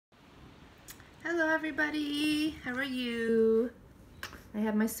Hello everybody, how are you? I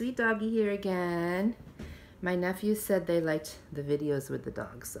have my sweet doggy here again. My nephews said they liked the videos with the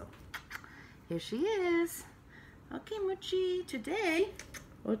dog, so here she is. Okay, Moochie, today,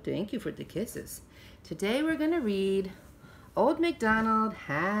 oh thank you for the kisses. Today we're gonna read Old MacDonald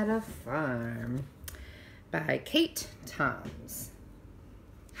Had a Farm by Kate Toms.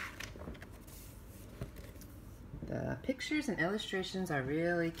 The pictures and illustrations are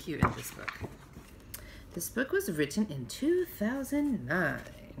really cute in this book. This book was written in 2009.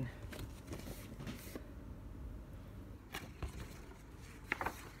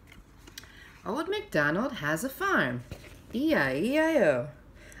 Old MacDonald has a farm, E-I-E-I-O.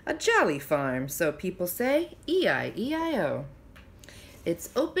 A jolly farm, so people say, E-I-E-I-O. It's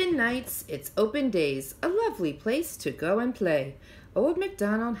open nights, it's open days, a lovely place to go and play. Old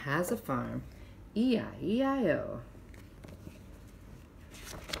MacDonald has a farm, E-I-E-I-O.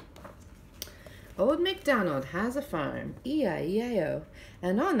 Old MacDonald has a farm, E-I-E-I-O,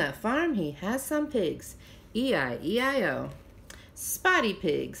 and on that farm he has some pigs, E-I-E-I-O. Spotty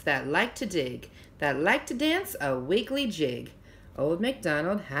pigs that like to dig, that like to dance a wiggly jig. Old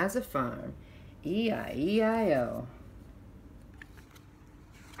MacDonald has a farm, E-I-E-I-O.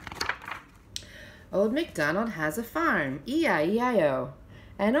 Old MacDonald has a farm, E-I-E-I-O,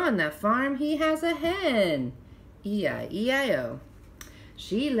 and on that farm he has a hen, E-I-E-I-O.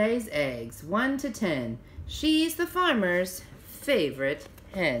 She lays eggs 1 to 10. She's the farmer's favorite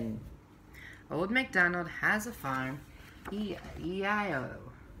hen. Old MacDonald has a farm, E-I-E-I-O.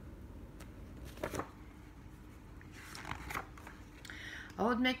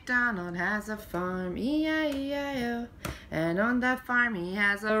 Old MacDonald has a farm, E-I-E-I-O, and on that farm he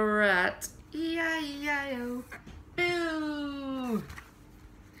has a rat, E-I-E-I-O. Boo!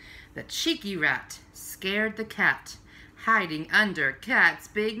 The cheeky rat scared the cat, hiding under cat's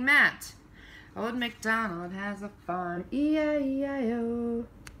big mat. Old MacDonald has a farm, E-I-E-I-O.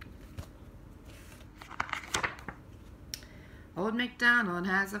 Old MacDonald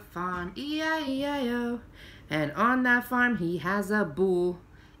has a farm, E-I-E-I-O, and on that farm he has a bull,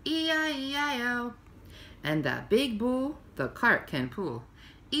 E-I-E-I-O. And that big bull the cart can pull,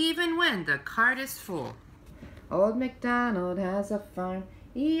 even when the cart is full. Old MacDonald has a farm,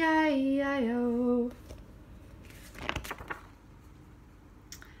 E-I-E-I-O.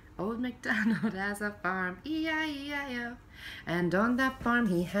 Old MacDonald has a farm, E-I-E-I-O, and on that farm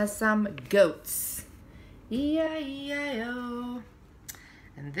he has some goats, E-I-E-I-O.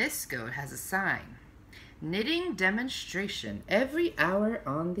 And this goat has a sign, knitting demonstration every hour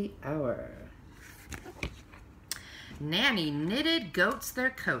on the hour. Nanny knitted goats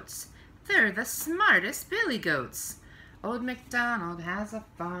their coats, they're the smartest billy goats. Old MacDonald has a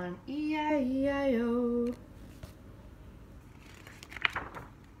farm, E-I-E-I-O.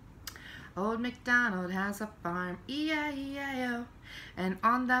 Old MacDonald has a farm, E-I-E-I-O, and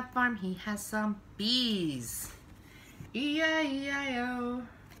on that farm he has some bees, E-I-E-I-O.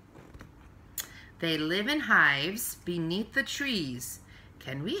 They live in hives beneath the trees.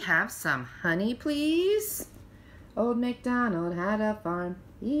 Can we have some honey, please? Old MacDonald had a farm,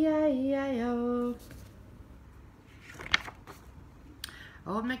 E-I-E-I-O.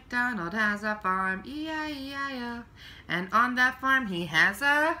 Old MacDonald has a farm, E-I-E-I-O, and on that farm he has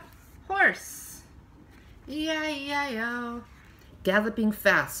a horse, E-I-E-I-O. Galloping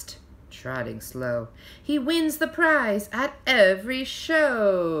fast, trotting slow, he wins the prize at every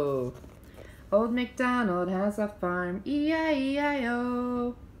show. Old MacDonald has a farm,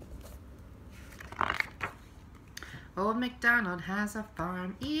 E-I-E-I-O. Old MacDonald has a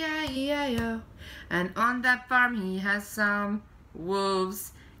farm, E-I-E-I-O, and on that farm he has some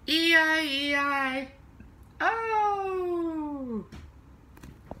wolves, E-I-E-I-O.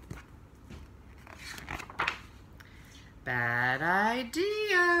 Bad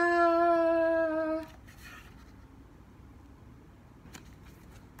idea.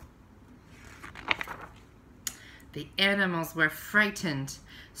 The animals were frightened,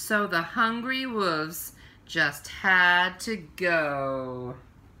 so the hungry wolves just had to go.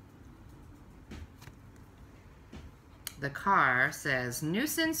 The car says,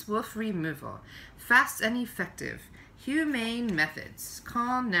 nuisance wolf removal, fast and effective, humane methods.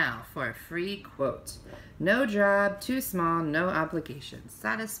 Call now for a free quote. No job too small, no obligation.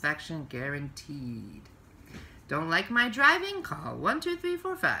 Satisfaction guaranteed. Don't like my driving? Call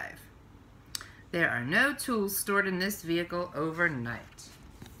 12345. There are no tools stored in this vehicle overnight.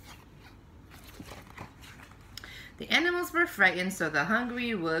 The animals were frightened, so the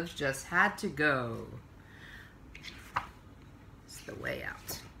hungry wolves just had to go. It's the way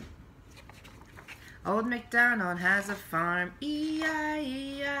out. Old MacDonald has a farm,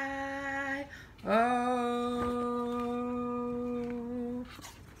 E-I-E-I.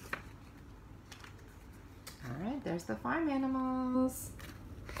 there's the farm animals.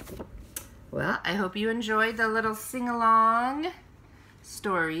 Well, I hope you enjoyed the little sing-along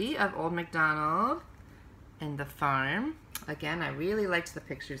story of Old MacDonald and the farm. Again, I really liked the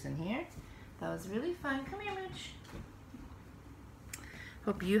pictures in here. That was really fun. Come here, Mooch.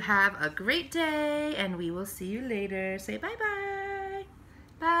 Hope you have a great day, and we will see you later. Say bye-bye.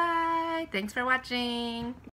 Bye. Thanks for watching.